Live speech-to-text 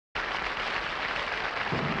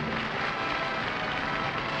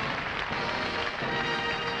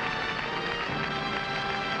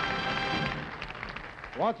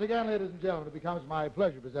Once again, ladies and gentlemen, it becomes my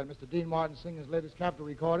pleasure to present Mr. Dean Martin singing his latest capital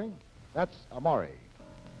recording. That's Amore.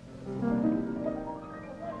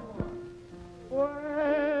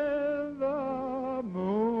 When the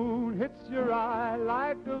moon hits your eye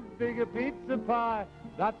like a big pizza pie,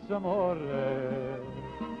 that's amore.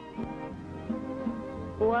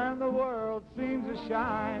 When the world seems to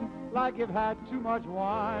shine like you've had too much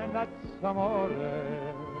wine, that's amore.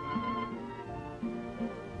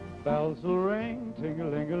 Bells will ring,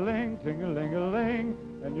 ting-a-ling-a-ling, ting-a-ling-a-ling,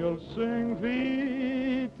 and you'll sing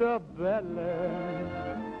Vita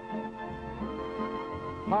Belle.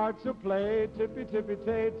 Hearts will play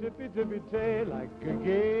tippy-tippy-tay, tippy-tippy-tay, like a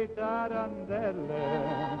gay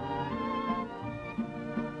tarantella.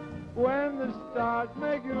 When the stars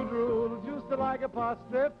make you drool, just like a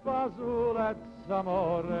pasta fazool, that's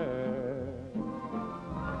amore.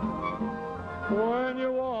 When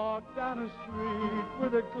you walk down the street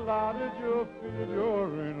with a cloud at your feet,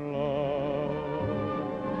 you're in love.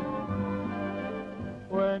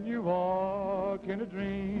 When you walk in a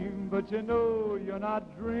dream, but you know you're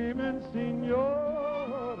not dreaming,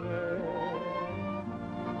 signore.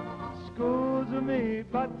 Scusa me,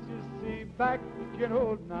 but you see, back in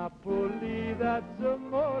old Napoli, that's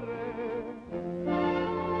amore.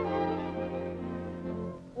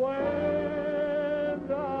 When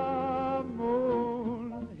the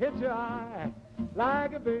moon hits your eye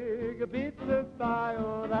like a big pizza pie,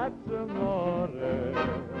 oh, that's amore.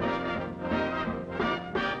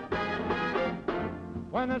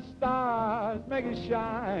 When the stars make you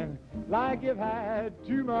shine like you've had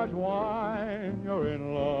too much wine, you're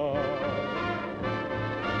in love.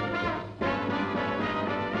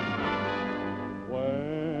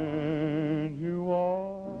 When you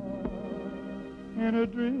walk in a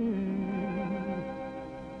dream,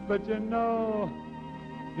 but you know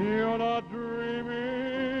you're not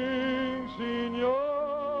dreaming, signore.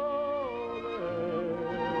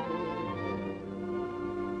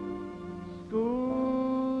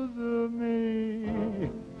 Scusa me,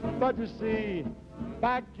 but you see,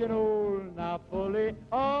 back in old Napoli,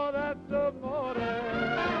 oh, that's amore.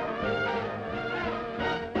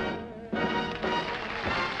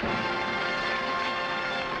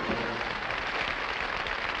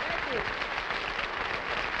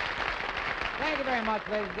 Thank you very much,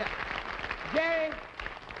 ladies and gentlemen.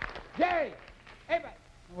 Jerry! Hey, but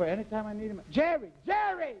wait, anytime I need him. Jerry!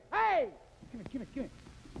 Hey! Come here.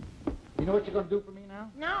 You know what you're going to do for me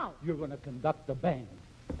now? No. You're going to conduct the band.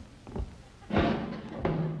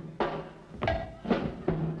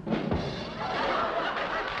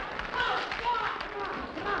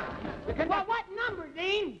 Well, what number,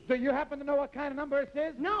 Dean? Do you happen to know what kind of number this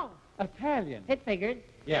is? No. Italian. It figured.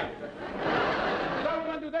 Yeah. So what we're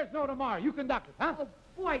going to do, there's no tomorrow. You conduct it, huh? Oh,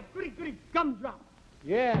 boy, goody gumdrop.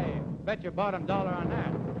 Yeah, bet your bottom dollar on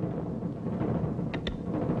that.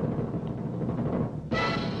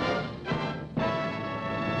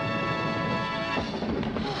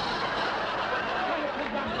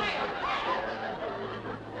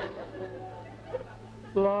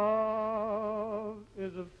 Love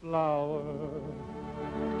is a flower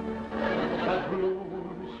that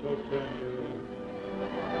blooms so tender.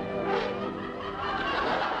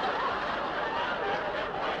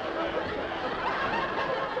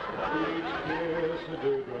 Each kiss a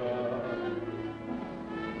dewdrop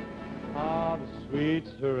of sweet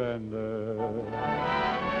surrender.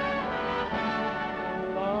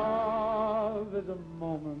 Love is a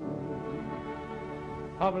moment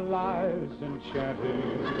of life's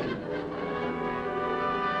enchanting.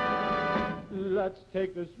 Let's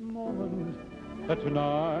take this moment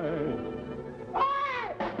tonight.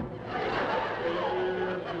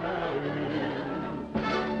 Is marrying.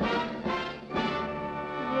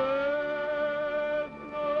 There's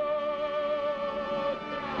no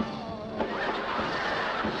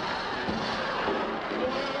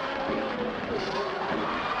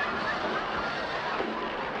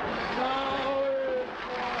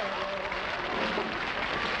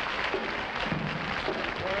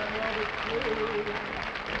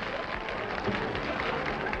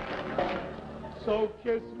so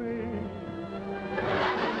kiss me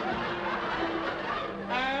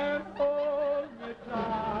and hold me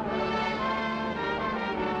tight.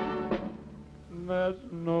 There's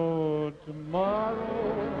no tomorrow,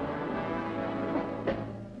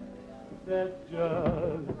 there's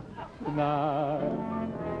just tonight.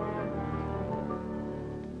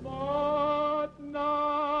 But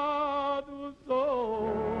not so.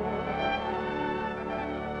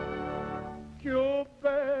 Più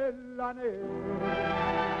bella neve.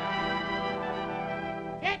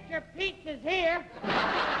 Get your pizzas here.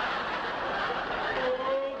 Oh,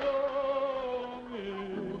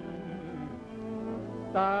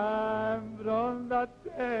 Stammer on that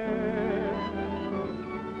day.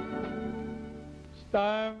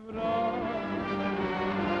 Stammer